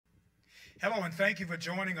Hello, and thank you for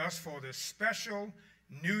joining us for this special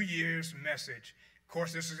New Year's message. Of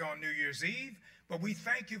course, this is on New Year's Eve, but we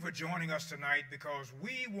thank you for joining us tonight because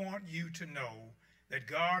we want you to know that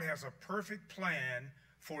God has a perfect plan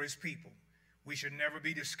for his people. We should never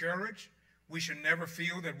be discouraged. We should never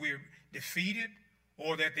feel that we're defeated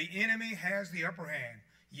or that the enemy has the upper hand.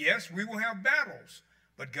 Yes, we will have battles,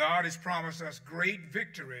 but God has promised us great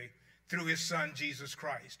victory through his son, Jesus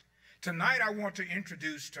Christ. Tonight, I want to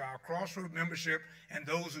introduce to our Crossroad membership and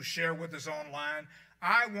those who share with us online,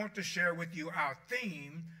 I want to share with you our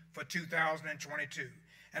theme for 2022.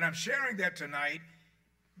 And I'm sharing that tonight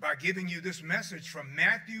by giving you this message from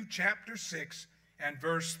Matthew chapter 6 and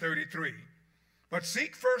verse 33. But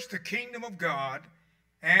seek first the kingdom of God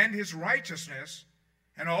and his righteousness,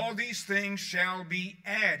 and all these things shall be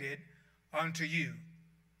added unto you.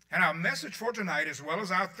 And our message for tonight, as well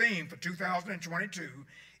as our theme for 2022,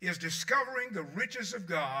 is discovering the riches of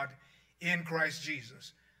God in Christ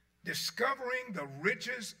Jesus. Discovering the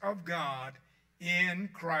riches of God in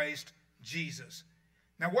Christ Jesus.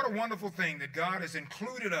 Now, what a wonderful thing that God has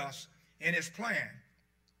included us in his plan.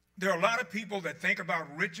 There are a lot of people that think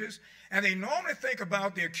about riches, and they normally think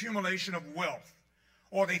about the accumulation of wealth,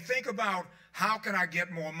 or they think about how can I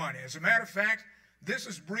get more money. As a matter of fact, this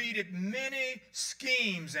has breeded many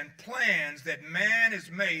schemes and plans that man has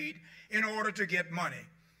made in order to get money.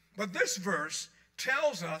 But this verse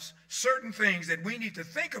tells us certain things that we need to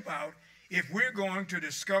think about if we're going to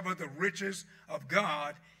discover the riches of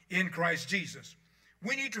God in Christ Jesus.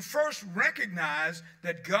 We need to first recognize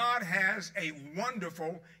that God has a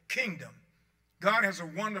wonderful kingdom. God has a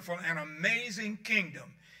wonderful and amazing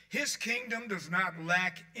kingdom. His kingdom does not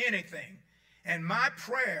lack anything. And my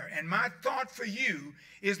prayer and my thought for you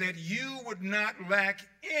is that you would not lack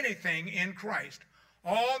anything in Christ.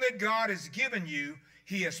 All that God has given you,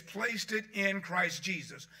 he has placed it in Christ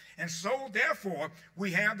Jesus. And so, therefore,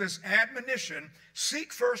 we have this admonition,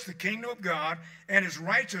 seek first the kingdom of God and his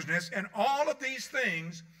righteousness, and all of these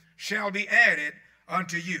things shall be added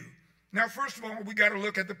unto you. Now, first of all, we got to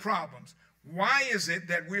look at the problems. Why is it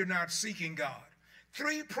that we're not seeking God?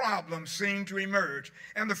 Three problems seem to emerge,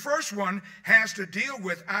 and the first one has to deal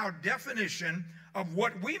with our definition of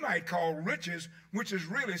what we might call riches, which is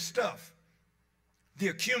really stuff. The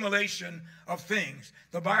accumulation of things.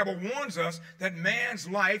 The Bible warns us that man's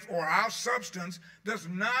life or our substance does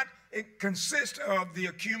not consist of the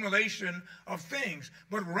accumulation of things,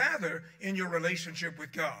 but rather in your relationship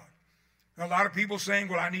with God. A lot of people saying,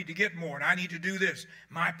 well, I need to get more and I need to do this.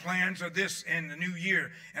 My plans are this in the new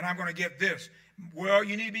year and I'm going to get this. Well,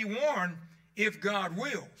 you need to be warned if God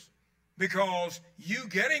wills, because you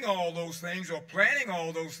getting all those things or planning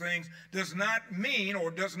all those things does not mean or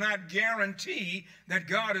does not guarantee that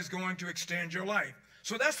God is going to extend your life.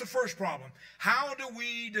 So that's the first problem. How do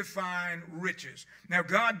we define riches? Now,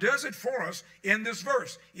 God does it for us in this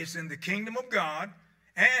verse. It's in the kingdom of God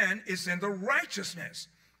and it's in the righteousness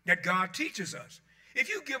that God teaches us. If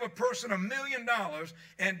you give a person $1 million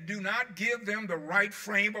and do not give them the right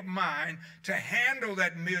frame of mind to handle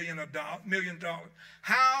that $1 million,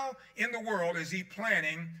 how in the world is he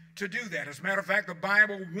planning to do that? As a matter of fact, the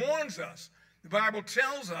Bible warns us. The Bible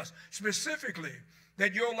tells us specifically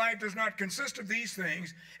that your life does not consist of these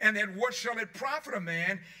things, and that what shall it profit a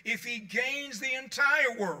man if he gains the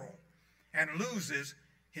entire world and loses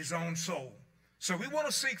his own soul? So we want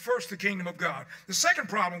to seek first the kingdom of God. The second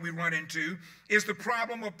problem we run into is the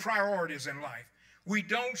problem of priorities in life. We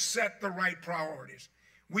don't set the right priorities.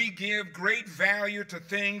 We give great value to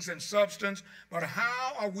things and substance, but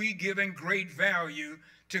how are we giving great value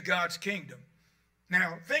to God's kingdom?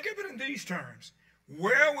 Now, think of it in these terms.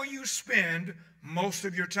 Where will you spend most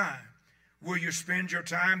of your time? Will you spend your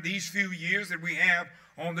time these few years that we have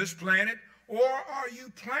on this planet, or are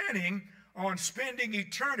you planning on spending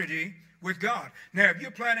eternity with God? Now, if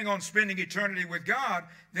you're planning on spending eternity with God,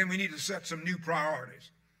 then we need to set some new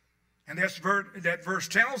priorities. And that verse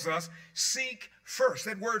tells us, seek first.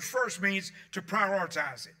 That word first means to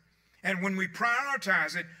prioritize it. And when we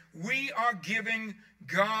prioritize it, we are giving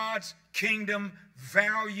God's kingdom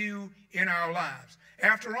value in our lives.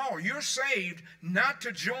 After all, you're saved not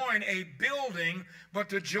to join a building, but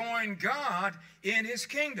to join God in his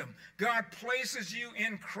kingdom. God places you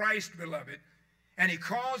in Christ, beloved, and he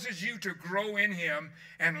causes you to grow in him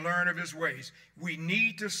and learn of his ways. We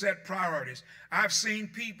need to set priorities. I've seen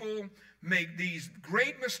people make these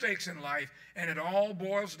great mistakes in life, and it all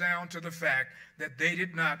boils down to the fact that they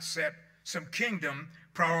did not set some kingdom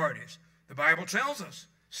priorities. The Bible tells us,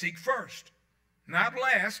 seek first, not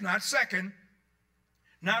last, not second,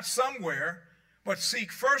 not somewhere, but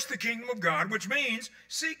seek first the kingdom of God, which means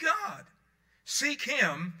seek God. Seek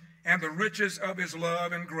him and the riches of his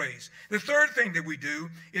love and grace. The third thing that we do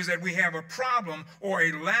is that we have a problem or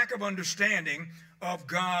a lack of understanding of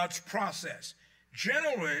God's process.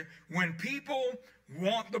 Generally, when people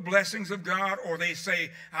want the blessings of God, or they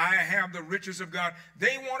say, I have the riches of God,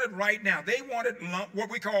 they want it right now. They want it what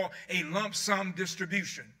we call a lump sum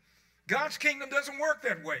distribution. God's kingdom doesn't work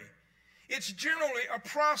that way. It's generally a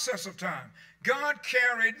process of time. God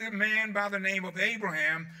carried the man by the name of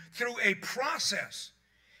Abraham through a process.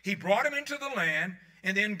 He brought him into the land,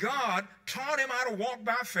 and then God taught him how to walk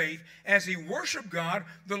by faith. As he worshiped God,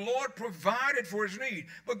 the Lord provided for his need.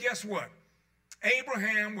 But guess what?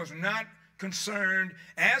 Abraham was not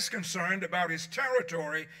as concerned about his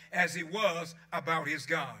territory as he was about his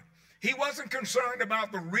God. He wasn't concerned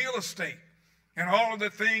about the real estate and all of the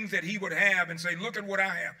things that he would have and say, look at what I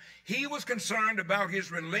have. He was concerned about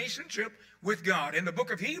his relationship with God. In the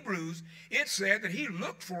book of Hebrews, it said that he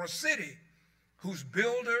looked for a city whose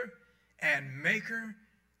builder and maker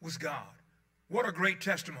was God. What a great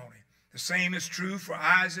testimony. The same is true for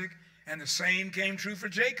Isaac, and the same came true for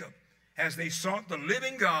Jacob, as they sought the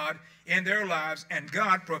living God in their lives, and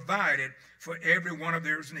God provided for every one of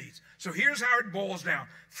their needs. So here's how it boils down.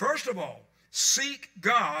 First of all, seek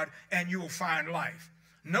God and you will find life.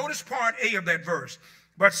 Notice part A of that verse.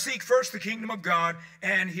 But seek first the kingdom of God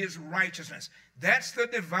and his righteousness. That's the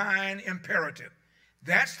divine imperative.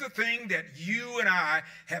 That's the thing that you and I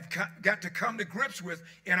have got to come to grips with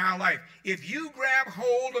in our life. If you grab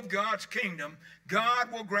hold of God's kingdom,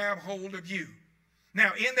 God will grab hold of you.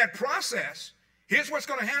 Now, in that process, here's what's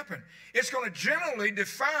going to happen. It's going to generally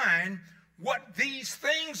define what these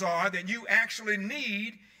things are that you actually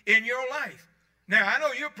need in your life. Now, I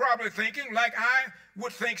know you're probably thinking, like I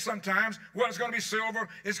would think sometimes, well, it's going to be silver,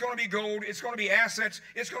 it's going to be gold, it's going to be assets,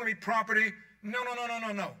 it's going to be property. No.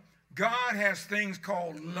 God has things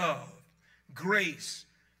called love, grace,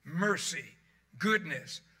 mercy,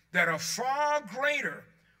 goodness that are far greater,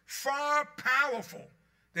 far powerful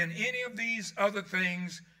than any of these other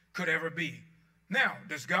things could ever be. Now,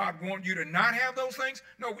 does God want you to not have those things?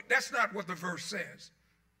 No, that's not what the verse says.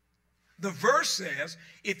 The verse says,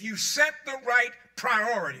 if you set the right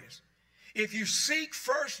priorities, if you seek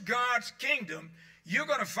first God's kingdom, you're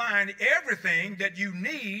going to find everything that you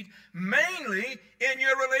need, mainly in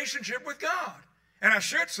your relationship with God. And I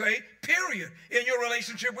should say, period, in your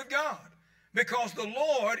relationship with God. Because the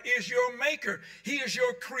Lord is your maker. He is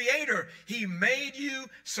your creator. He made you,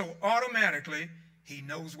 so automatically he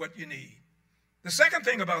knows what you need. The second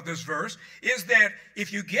thing about this verse is that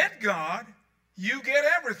if you get God, you get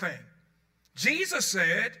everything. Jesus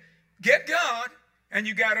said, get God, and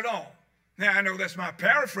you got it all. Now, I know that's my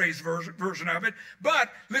paraphrase version of it, but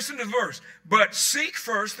listen to the verse. But seek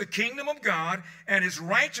first the kingdom of God and his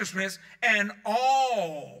righteousness, and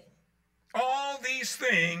all these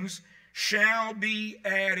things shall be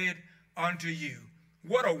added unto you.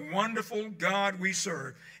 What a wonderful God we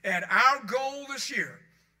serve. And our goal this year,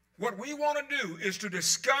 what we want to do is to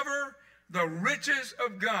discover the riches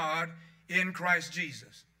of God in Christ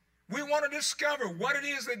Jesus. We want to discover what it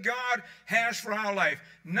is that God has for our life.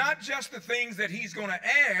 Not just the things that he's going to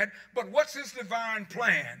add, but what's his divine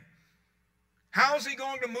plan? How's he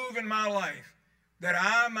going to move in my life that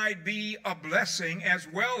I might be a blessing as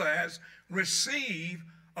well as receive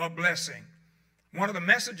a blessing? One of the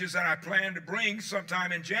messages that I plan to bring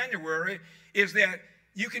sometime in January is that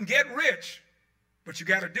you can get rich, but you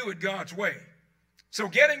got to do it God's way. So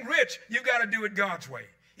getting rich, you got to do it God's way.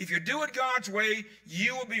 If you do it God's way,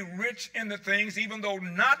 you will be rich in the things, even though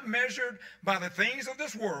not measured by the things of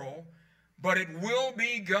this world, but it will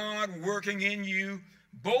be God working in you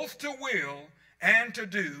both to will and to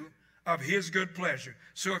do of his good pleasure.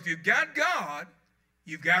 So if you've got God,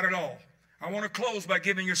 you've got it all. I want to close by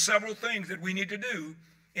giving you several things that we need to do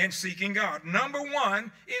in seeking God. Number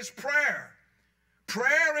one is prayer.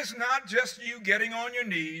 Prayer is not just you getting on your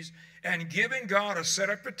knees and giving God a set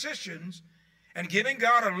of petitions and giving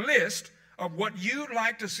God a list of what you'd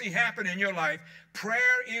like to see happen in your life. Prayer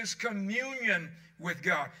is communion with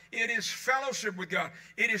God. It is fellowship with God.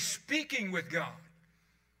 It is speaking with God.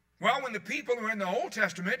 Well, when the people were in the Old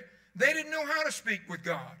Testament, they didn't know how to speak with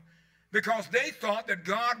God because they thought that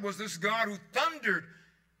God was this God who thundered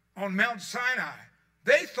on Mount Sinai.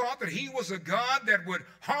 They thought that he was a God that would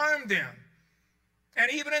harm them. And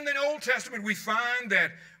even in the Old Testament, we find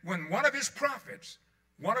that when one of his prophets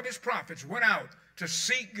went out to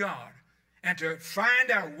seek God and to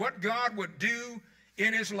find out what God would do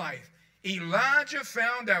in his life, Elijah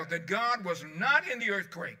found out that God was not in the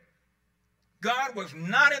earthquake. God was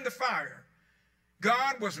not in the fire.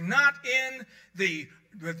 God was not in the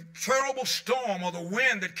the terrible storm or the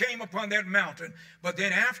wind that came upon that mountain. But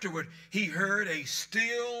then afterward, he heard a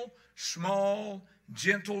still, small,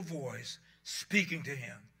 gentle voice speaking to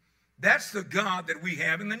him. That's the God that we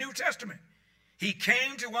have in the New Testament. He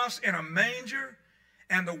came to us in a manger,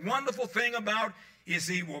 and the wonderful thing about is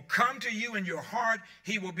he will come to you in your heart.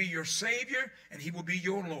 He will be your Savior, and he will be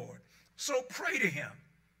your Lord. So pray to him.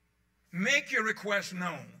 Make your request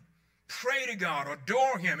known. Pray to God,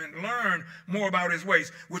 adore him, and learn more about his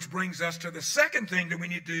ways, which brings us to the second thing that we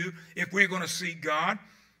need to do if we're going to seek God.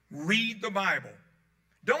 Read the Bible.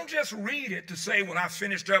 Don't just read it to say, well, I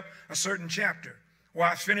finished up a certain chapter, or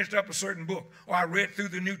I finished up a certain book, or I read through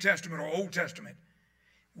the New Testament or Old Testament.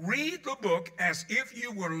 Read the book as if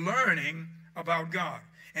you were learning about God.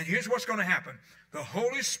 And here's what's going to happen. The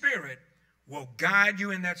Holy Spirit will guide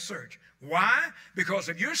you in that search. Why? Because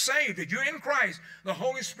if you're saved, if you're in Christ, the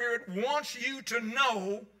Holy Spirit wants you to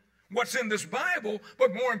know what's in this Bible,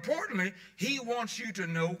 but more importantly, he wants you to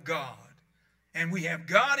know God. And we have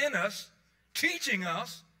God in us teaching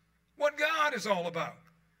us what God is all about.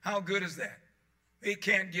 How good is that? It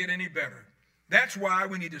can't get any better. That's why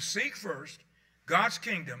we need to seek first God's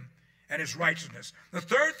kingdom and his righteousness. The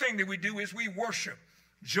third thing that we do is we worship.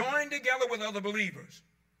 Join together with other believers.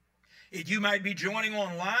 You might be joining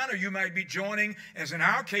online, or you might be joining, as in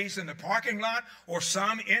our case, in the parking lot, or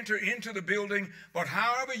some enter into the building. But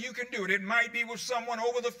however you can do it, it might be with someone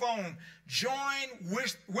over the phone. Join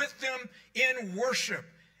with them in worship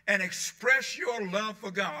and express your love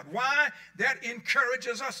for God. Why? That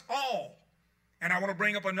encourages us all. And I want to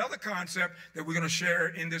bring up another concept that we're going to share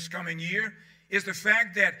in this coming year, is the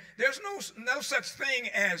fact that there's no such thing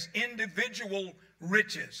as individual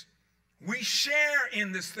riches. We share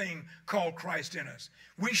in this thing called Christ in us.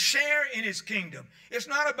 We share in his kingdom. It's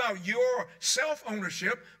not about your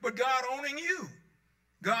self-ownership, but God owning you.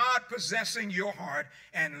 God possessing your heart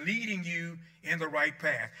and leading you in the right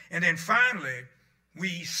path. And then finally,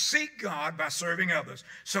 we seek God by serving others.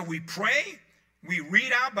 So we pray, we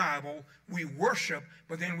read our Bible, we worship,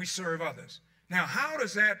 but then we serve others. Now, how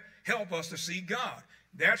does that help us to seek God?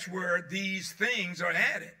 That's where these things are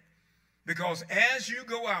added. Because as you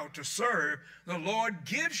go out to serve, the Lord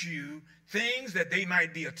gives you things that they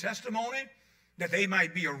might be a testimony, that they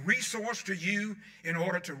might be a resource to you in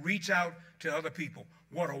order to reach out to other people.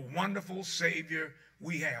 What a wonderful Savior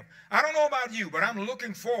we have. I don't know about you, but I'm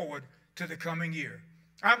looking forward to the coming year.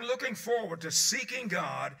 I'm looking forward to seeking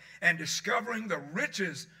God and discovering the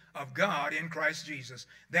riches of God in Christ Jesus.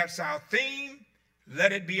 That's our theme.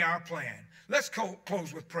 Let it be our plan. Let's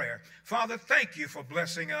close with prayer. Father, thank you for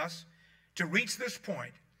blessing us to reach this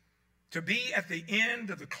point, to be at the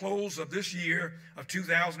end of the close of this year of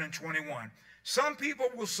 2021. Some people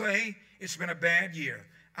will say it's been a bad year.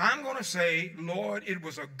 I'm going to say, Lord, it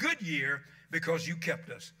was a good year because you kept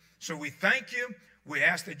us. So we thank you. We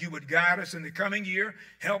ask that you would guide us in the coming year.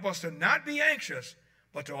 Help us to not be anxious,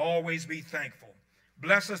 but to always be thankful.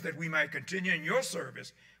 Bless us that we might continue in your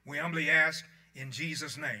service. We humbly ask in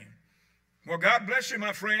Jesus' name. Well, God bless you,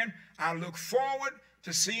 my friend. I look forward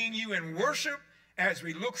to seeing you in worship as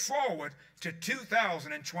we look forward to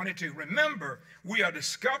 2022. Remember, we are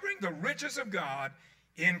discovering the riches of God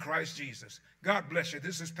in Christ Jesus. God bless you.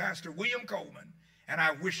 This is Pastor William Coleman, and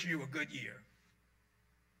I wish you a good year.